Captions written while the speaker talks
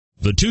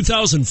The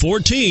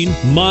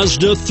 2014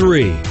 Mazda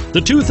 3.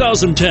 The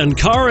 2010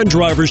 Car and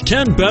Driver's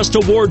 10 Best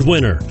Award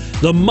winner.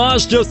 The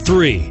Mazda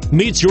 3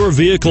 meets your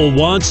vehicle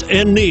wants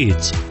and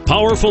needs.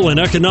 Powerful and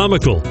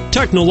economical,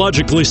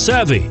 technologically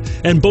savvy,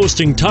 and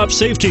boasting top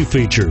safety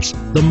features.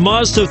 The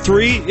Mazda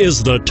 3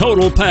 is the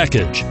total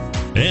package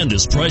and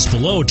is priced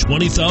below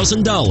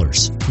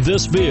 $20,000.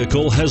 This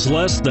vehicle has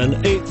less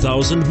than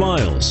 8,000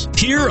 miles.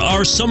 Here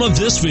are some of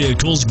this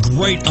vehicle's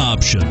great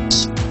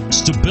options: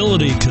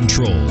 stability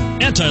control,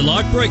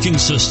 anti-lock braking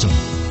system,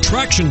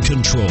 traction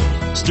control,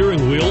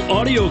 steering wheel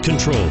audio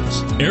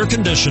controls, air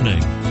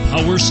conditioning,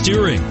 power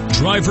steering,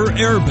 driver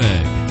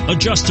airbag,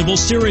 adjustable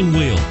steering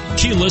wheel,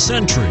 keyless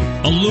entry,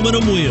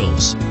 aluminum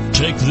wheels.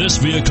 Take this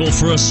vehicle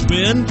for a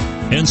spin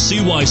and see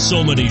why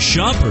so many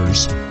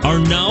shoppers are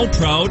now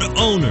proud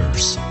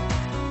owners.